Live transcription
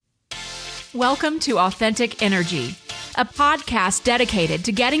Welcome to Authentic Energy, a podcast dedicated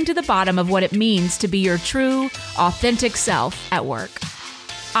to getting to the bottom of what it means to be your true, authentic self at work.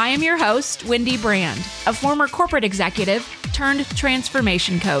 I am your host, Wendy Brand, a former corporate executive turned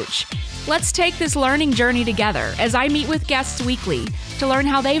transformation coach. Let's take this learning journey together as I meet with guests weekly to learn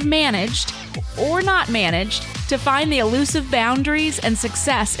how they've managed, or not managed, to find the elusive boundaries and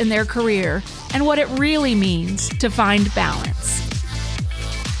success in their career and what it really means to find balance.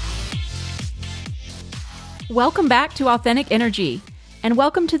 Welcome back to Authentic Energy, and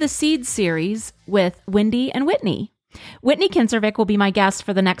welcome to the Seeds series with Wendy and Whitney. Whitney Kinservik will be my guest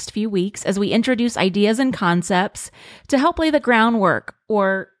for the next few weeks as we introduce ideas and concepts to help lay the groundwork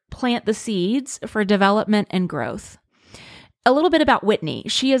or plant the seeds for development and growth. A little bit about Whitney.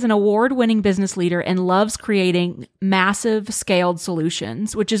 She is an award-winning business leader and loves creating massive scaled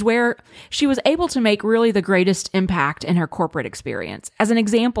solutions, which is where she was able to make really the greatest impact in her corporate experience. As an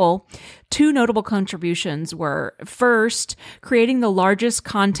example, two notable contributions were, first, creating the largest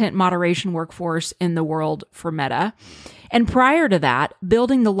content moderation workforce in the world for Meta, and prior to that,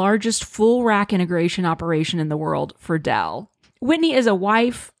 building the largest full rack integration operation in the world for Dell. Whitney is a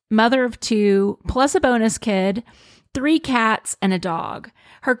wife, mother of two, plus a bonus kid, 3 cats, and a dog.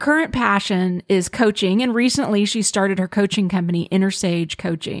 Her current passion is coaching, and recently she started her coaching company, Inner Sage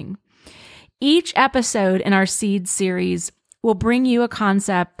Coaching. Each episode in our Seeds series will bring you a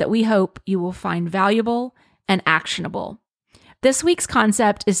concept that we hope you will find valuable and actionable. This week's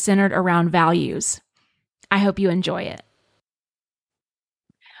concept is centered around values. I hope you enjoy it.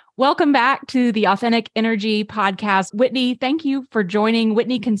 Welcome back to the Authentic Energy podcast. Whitney, thank you for joining.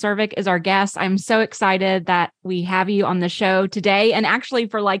 Whitney Kinservik is our guest. I'm so excited that we have you on the show today and actually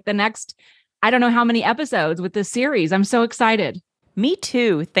for like the next, I don't know how many episodes with this series. I'm so excited. Me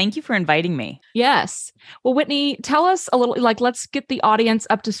too. Thank you for inviting me. Yes. Well, Whitney, tell us a little, let's get the audience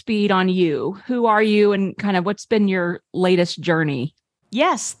up to speed on you. Who are you and kind of what's been your latest journey?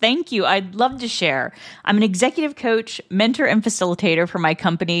 Yes, thank you. I'd love to share. I'm an executive coach, mentor, and facilitator for my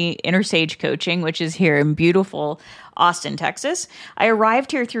company, Inner Sage Coaching, which is here in beautiful Austin, Texas. I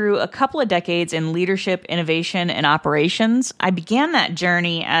arrived here through a couple of decades in leadership, innovation, and operations. I began that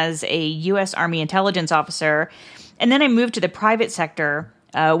journey as a U.S. Army intelligence officer, and then I moved to the private sector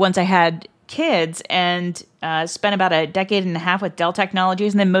once I had kids and spent about a decade and a half with Dell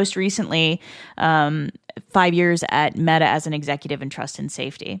Technologies, and then most recently, 5 years at Meta as an executive in trust and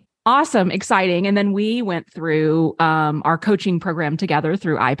safety. Awesome. Exciting. And then we went through our coaching program together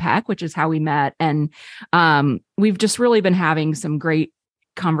through IPEC, which is how we met. And we've just really been having some great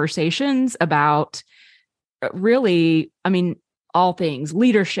conversations about really, all things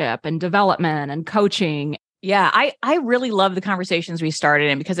leadership and development and coaching. Yeah, I really love the conversations we started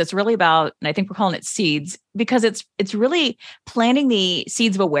in because it's really about, and I think we're calling it seeds, because it's really planting the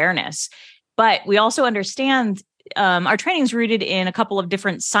seeds of awareness. But we also understand our training is rooted in a couple of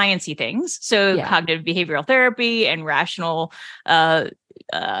different sciencey things. So cognitive behavioral therapy and rational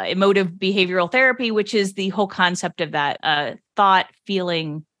emotive behavioral therapy, which is the whole concept of that thought,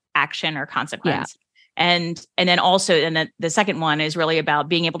 feeling, action, or consequence. Yeah. And then the second one is really about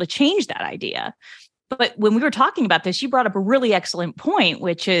being able to change that idea. But when we were talking about this, you brought up a really excellent point,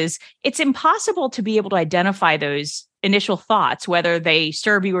 which is it's impossible to be able to identify those initial thoughts, whether they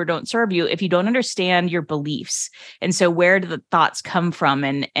serve you or don't serve you, if you don't understand your beliefs. And so where do the thoughts come from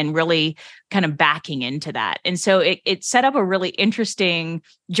and really kind of backing into that? And so it set up a really interesting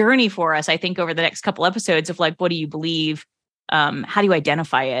journey for us, I think, over the next couple episodes of like, what do you believe? How do you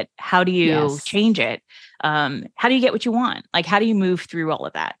identify it? How do you change it? How do you get what you want? Like, how do you move through all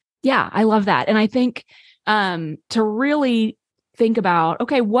of that? Yeah, I love that. And I think to really think about,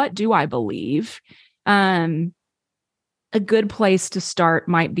 okay, what do I believe? A good place to start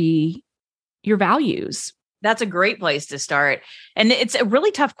might be your values. That's a great place to start. And it's a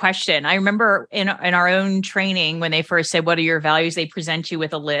really tough question. I remember in our own training, when they first said, what are your values? They present you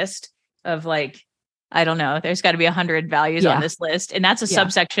with a list of like, I don't know, there's got to be 100 values on this list. And that's a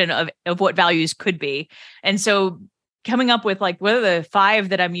subsection of what values could be. And so coming up with like, what are the 5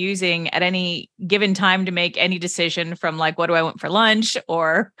 that I'm using at any given time to make any decision from like, what do I want for lunch?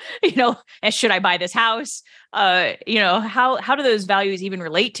 Or, should I buy this house? How do those values even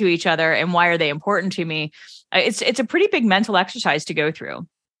relate to each other and why are they important to me? It's a pretty big mental exercise to go through.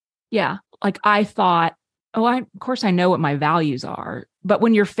 Yeah. Like I thought, of course I know what my values are, but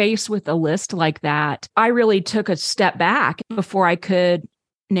when you're faced with a list like that, I really took a step back before I could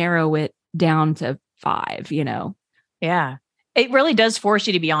narrow it down to 5, Yeah, it really does force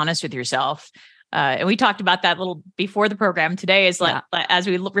you to be honest with yourself. And we talked about that a little before the program today is like, as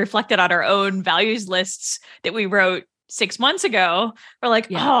we reflected on our own values lists that we wrote 6 months ago, we're like,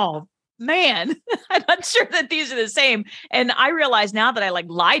 oh man, I'm not sure that these are the same. And I realize now that I like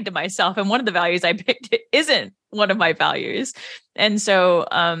lied to myself, and one of the values I picked isn't one of my values. And so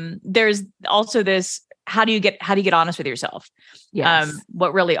there's also this, how do you get honest with yourself? Yes.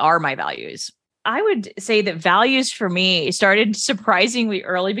 What really are my values? I would say that values for me started surprisingly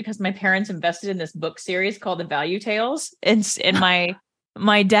early because my parents invested in this book series called The Value Tales. And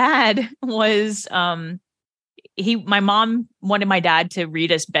my dad was my mom wanted my dad to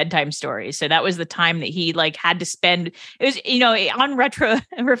read us bedtime stories. So that was the time that he like had to spend. It was, on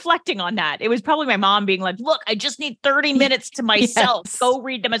reflecting on that, it was probably my mom being like, look, I just need 30 minutes to myself. Yes. Go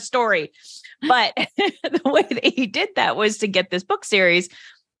read them a story. But the way that he did that was to get this book series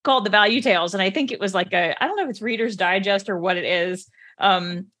called The Value Tales. And I think it was like I don't know if it's Reader's Digest or what it is.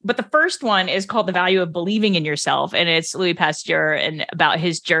 But the first one is called The Value of Believing in Yourself. And it's Louis Pasteur and about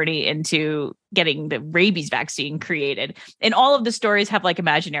his journey into getting the rabies vaccine created. And all of the stories have like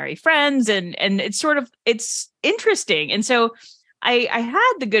imaginary friends and it's interesting. And so I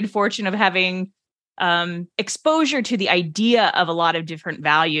had the good fortune of having exposure to the idea of a lot of different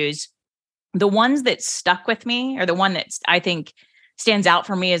values. The ones that stuck with me, or the one that I think stands out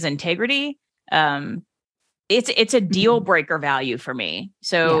for me, is integrity. It's a deal breaker value for me.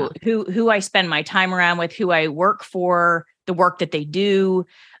 So who I spend my time around with, who I work for, the work that they do,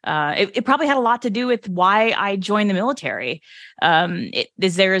 it probably had a lot to do with why I joined the military.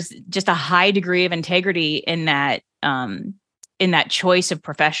 There's just a high degree of integrity in that choice of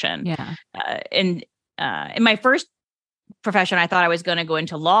profession. Yeah. In my first profession, I thought I was going to go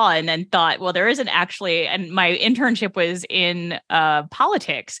into law, and then thought, well, there isn't actually. And my internship was in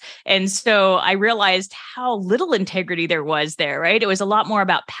politics. And so I realized how little integrity there was there, right? It was a lot more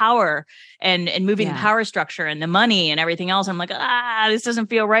about power and moving the power structure and the money and everything else. I'm like, this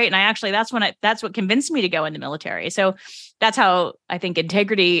doesn't feel right. And that's what convinced me to go in the military. So that's how I think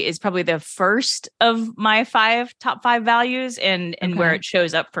integrity is probably the first of my top five values, and where it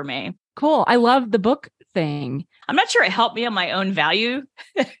shows up for me. Cool. I love the book thing. I'm not sure it helped me on my own value,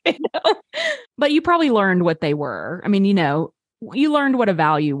 but you probably learned what they were. I mean, you learned what a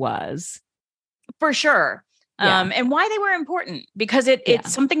value was. For sure. Yeah. And why they were important, because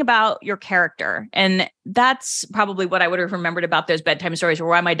it's something about your character. And that's probably what I would have remembered about those bedtime stories, or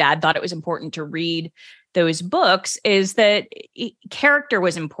why my dad thought it was important to read those books, is that character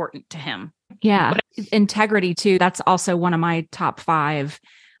was important to him. Yeah. Integrity too. That's also one of my top five.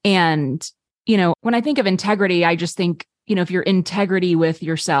 And when I think of integrity, I just think, if your integrity with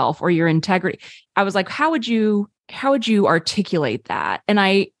yourself, or your integrity, I was like, how would you articulate that? And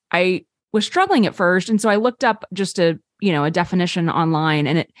I was struggling at first. And so I looked up just a definition online,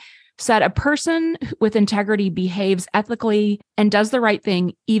 and it said a person with integrity behaves ethically and does the right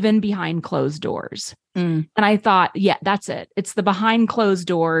thing, even behind closed doors. And I thought, yeah, that's it. It's the behind closed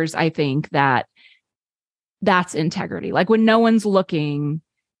doors. I think that's integrity. Like when no one's looking,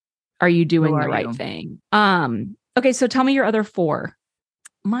 are you doing the right thing? Okay. So tell me your other four.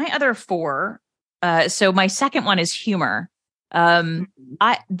 My other four. So my second one is humor.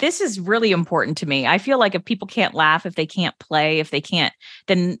 This is really important to me. I feel like if people can't laugh, if they can't play, if they can't,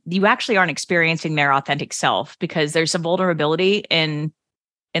 then you actually aren't experiencing their authentic self, because there's some vulnerability in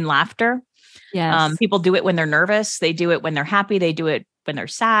laughter. Yes. People do it when they're nervous. They do it when they're happy. They do it when they're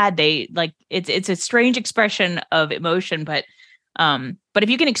sad. It's a strange expression of emotion, but if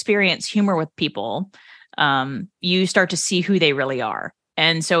you can experience humor with people, you start to see who they really are.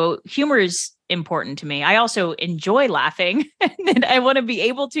 And so humor is important to me. I also enjoy laughing, and I want to be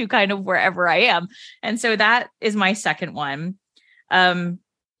able to kind of wherever I am. And so that is my second one.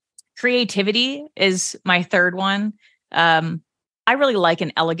 Creativity is my third one. I really like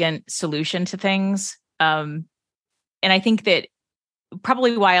an elegant solution to things. And I think that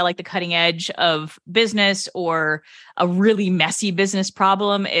probably why I like the cutting edge of business, or a really messy business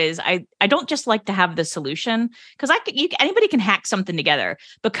problem, is I don't just like to have the solution, because anybody can hack something together,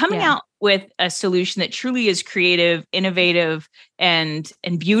 but coming out with a solution that truly is creative, innovative, and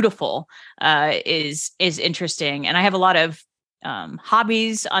beautiful is interesting. And I have a lot of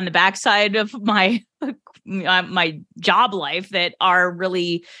hobbies on the backside of my job life that are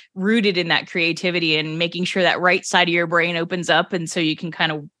really rooted in that creativity, and making sure that right side of your brain opens up, and so you can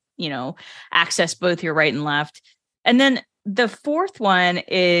kind of access both your right and left. And then the fourth one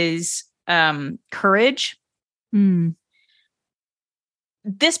is courage.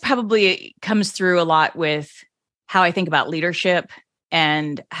 This probably comes through a lot with how I think about leadership,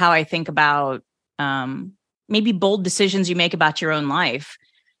 and how I think about maybe bold decisions you make about your own life.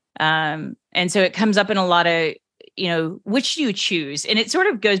 And so it comes up in a lot of, which do you choose? And it sort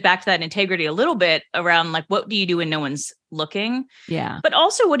of goes back to that integrity a little bit around like, what do you do when no one's looking? Yeah. But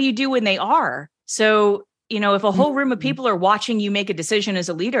also, what do you do when they are? So, if a whole room of people are watching you make a decision as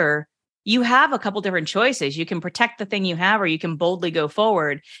a leader, you have a couple different choices. You can protect the thing you have, or you can boldly go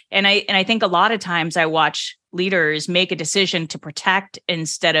forward. And I think a lot of times I watch leaders make a decision to protect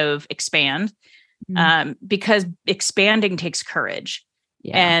instead of expand, because expanding takes courage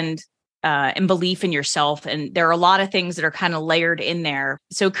and belief in yourself. And there are a lot of things that are kind of layered in there.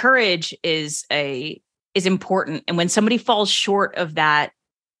 So courage is important. And when somebody falls short of that,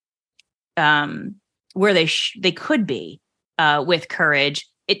 where they could be with courage,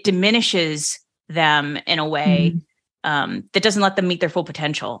 it diminishes them in a way that doesn't let them meet their full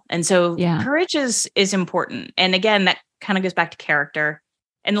potential. And so courage is important. And again, that kind of goes back to character.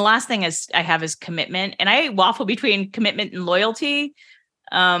 And the last thing I have is commitment. And I waffle between commitment and loyalty.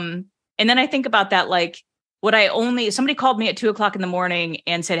 And then I think about that, like, somebody called me at 2:00 a.m.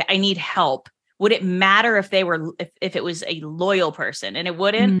 and said, I need help. Would it matter if if it was a loyal person? And it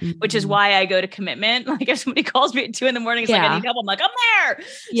wouldn't, which is why I go to commitment. Like if somebody calls me at 2 a.m, it's like, I need help. I'm like, I'm there.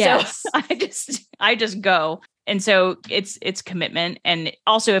 Yes. So I just go. And so it's commitment. And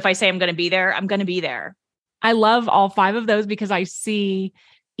also if I say I'm going to be there, I'm going to be there. I love all 5 of those because I see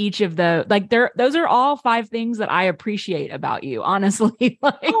each of those are all 5 things that I appreciate about you, honestly.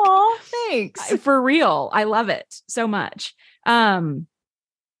 Like, oh, thanks. For real. I love it so much.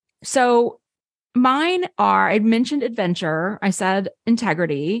 So mine are, I mentioned adventure. I said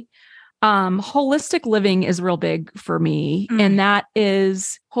integrity. Holistic living is real big for me. And that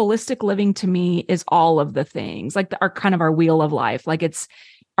is holistic living to me is all of the things like our kind of our wheel of life. Like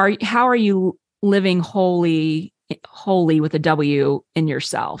how are you living wholly with a W in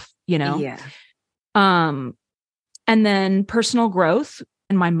yourself, Yeah. And then personal growth.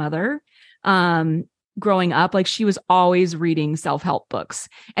 And my mother, growing up, like she was always reading self-help books.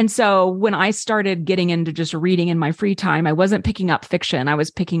 And so when I started getting into just reading in my free time, I wasn't picking up fiction. I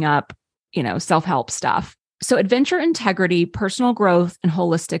was picking up, self-help stuff. So adventure, integrity, personal growth, and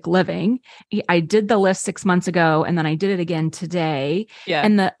holistic living. I did the list 6 months ago, and then I did it again today. Yeah.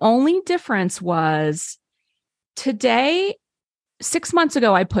 And the only difference was today, 6 months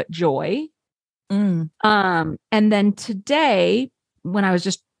ago, I put joy. And then today, when I was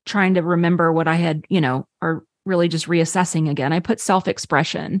just trying to remember what I had, or really just reassessing again, I put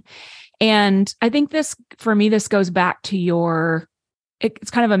self-expression. And I think for me, this goes back to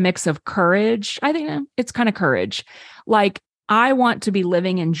it's kind of a mix of courage. I think it's kind of courage. Like I want to be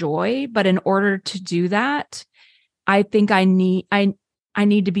living in joy, but in order to do that, I think I need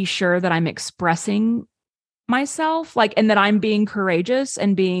to be sure that I'm expressing myself, and that I'm being courageous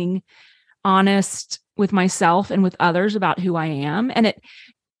and being honest with myself and with others about who I am. And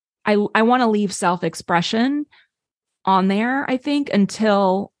I want to leave self-expression on there, I think,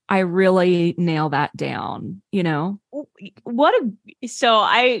 until I really nail that down, So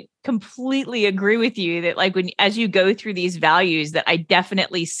I completely agree with you that as you go through these values that I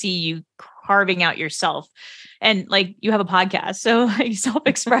definitely see you carving out yourself. And you have a podcast, so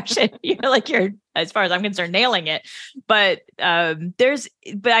self-expression, you're, as far as I'm concerned, nailing it. But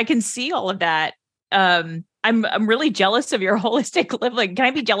I can see all of that. I'm really jealous of your holistic living. Can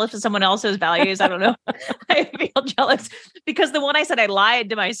I be jealous of someone else's values? I don't know. I feel jealous because the one I said I lied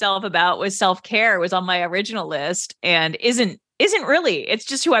to myself about was self-care was on my original list and isn't really. It's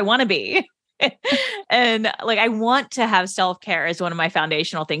just who I want to be. And I want to have self-care as one of my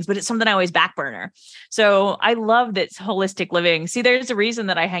foundational things, but it's something I always back burner. So I love that holistic living. See, there's a reason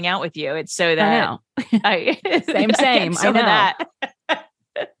that I hang out with you. It's so that same. I know that.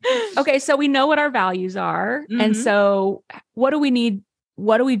 Okay. So we know what our values are. And so what do we need?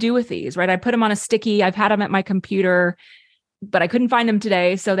 What do we do with these? Right. I put them on a sticky. I've had them at my computer, but I couldn't find them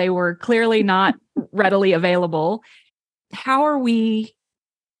today. So they were clearly not readily available.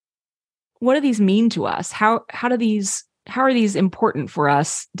 What do these mean to us? How are these important for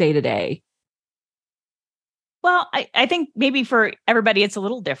us day to day? Well, I think maybe for everybody, it's a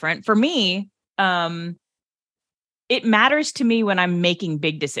little different. For me, it matters to me when I'm making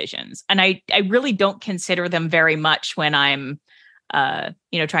big decisions. And I really don't consider them very much when I'm,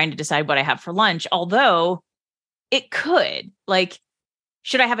 trying to decide what I have for lunch. Although it could,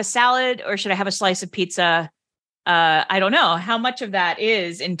 should I have a salad or should I have a slice of pizza? I don't know how much of that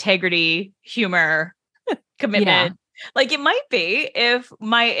is integrity, humor, commitment. Yeah. It might be if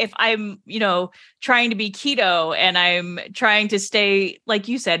I'm, trying to be keto and I'm trying to stay, like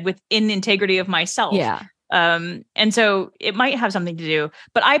you said, within integrity of myself. Yeah. And so it might have something to do,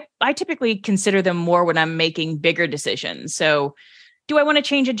 but I typically consider them more when I'm making bigger decisions. So, do I want to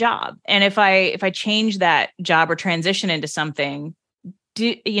change a job? And if I change that job or transition into something,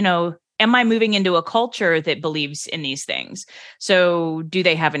 am I moving into a culture that believes in these things? So do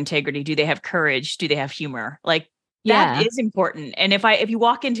they have integrity? Do they have courage? Do they have humor? Like that is important. And if you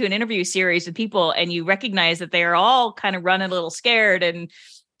walk into an interview series with people and you recognize that they are all kind of running a little scared and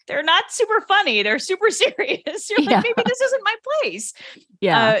they're not super funny, they're super serious, you're like, maybe this isn't my place.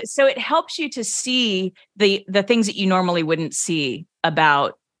 Yeah. So it helps you to see the things that you normally wouldn't see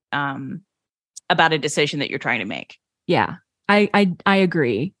about a decision that you're trying to make. Yeah, I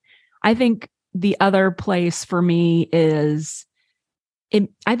agree. I think the other place for me is,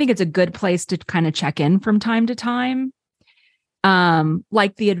 I think it's a good place to kind of check in from time to time.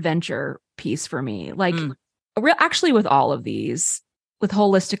 Like the adventure piece for me, like actually with all of these, with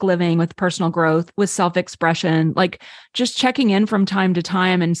holistic living, with personal growth, with self-expression, like just checking in from time to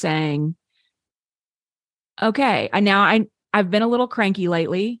time and saying, okay, I've been a little cranky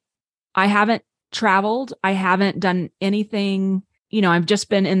lately. I haven't traveled. I haven't done anything. I've just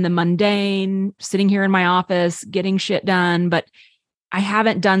been in the mundane, sitting here in my office, getting shit done, but I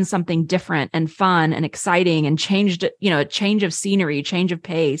haven't done something different and fun and exciting and changed, a change of scenery, change of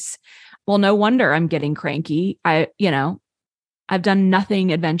pace. Well, no wonder I'm getting cranky. I've done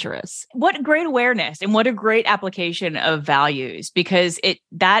nothing adventurous. What great awareness and what a great application of values, because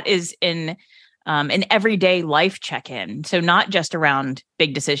that is in an everyday life check-in. So not just around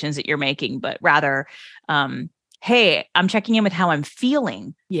big decisions that you're making, but rather, hey, I'm checking in with how I'm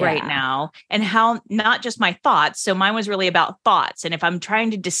feeling right now and how not just my thoughts. So mine was really about thoughts. And if I'm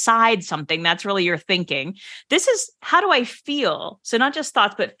trying to decide something, that's really your thinking. This is how do I feel? So not just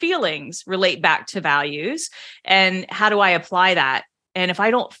thoughts, but feelings relate back to values. And how do I apply that? And if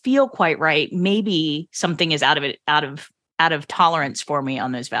I don't feel quite right, maybe something is out of tolerance for me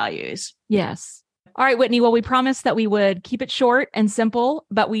on those values. Yes. All right, Whitney. Well, we promised that we would keep it short and simple,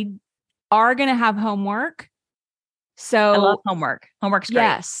 but we are going to have homework. So I love homework. Homework's great.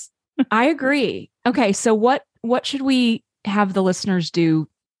 Yes, I agree. Okay. So what should we have the listeners do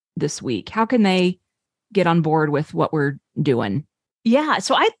this week? How can they get on board with what we're doing? Yeah.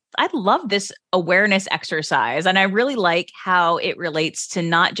 So I love this awareness exercise, and I really like how it relates to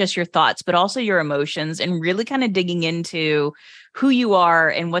not just your thoughts, but also your emotions, and really kind of digging into who you are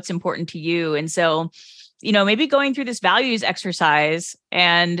and what's important to you. And so, maybe going through this values exercise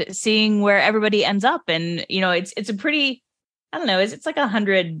and seeing where everybody ends up. And, it's a pretty, I don't know, it's like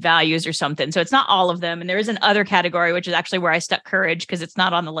 100 values or something. So it's not all of them. And there is an other category, which is actually where I stuck courage because it's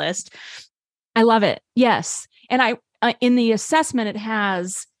not on the list. I love it. Yes. And in the assessment, it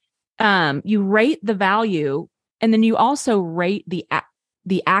has, you rate the value and then you also rate the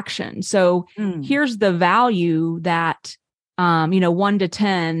action. So here's the value that, 1 to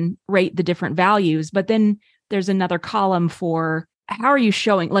 10 rate the different values, but then there's another column for how are you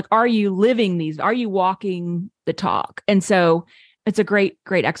showing, like, are you living these? Are you walking the talk? And so it's a great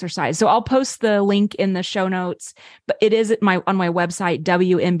exercise. So I'll post the link in the show notes, but it is on my website,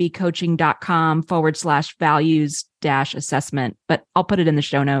 wmbcoaching.com/values-assessment, but I'll put it in the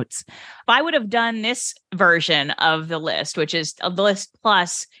show notes. If I would have done this version of the list, which is the list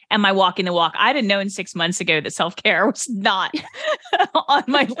plus, am I walking the walk? I'd have known 6 months ago that self-care was not on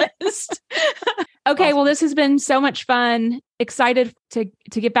my list. Okay. Well, this has been so much fun. Excited to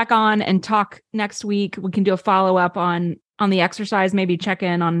get back on and talk next week. We can do a follow-up on the exercise, maybe check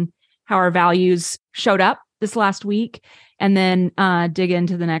in on how our values showed up this last week, and then dig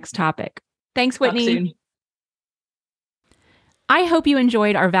into the next topic. Thanks, Whitney. I hope you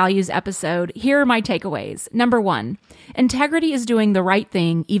enjoyed our values episode. Here are my takeaways. Number 1, integrity is doing the right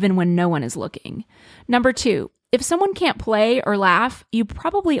thing even when no one is looking. Number 2, if someone can't play or laugh, you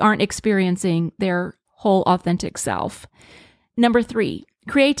probably aren't experiencing their whole authentic self. Number 3,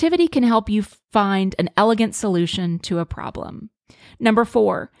 creativity can help you find an elegant solution to a problem. Number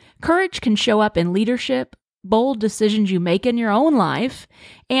 4, courage can show up in leadership, bold decisions you make in your own life,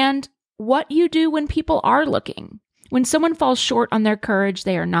 and what you do when people are looking. When someone falls short on their courage,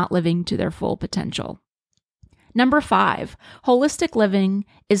 they are not living to their full potential. Number 5, holistic living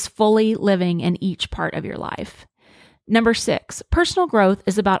is fully living in each part of your life. Number 6, personal growth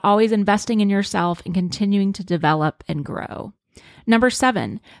is about always investing in yourself and continuing to develop and grow. Number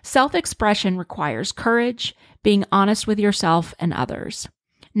 7, self-expression requires courage, being honest with yourself and others.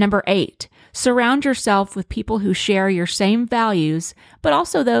 Number 8, surround yourself with people who share your same values, but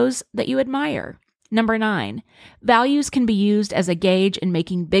also those that you admire. Number 9, values can be used as a gauge in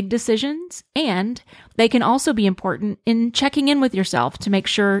making big decisions, and they can also be important in checking in with yourself to make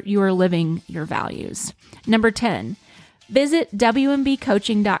sure you are living your values. Number 10, Visit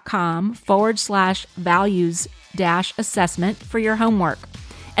wmbcoaching.com/values-assessment for your homework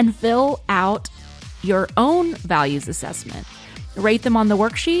and fill out your own values assessment. Rate them on the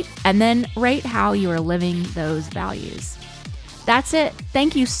worksheet and then rate how you are living those values. That's it.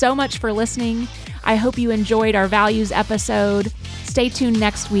 Thank you so much for listening. I hope you enjoyed our values episode. Stay tuned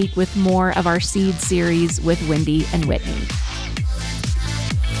next week with more of our Seed series with Wendy and Whitney.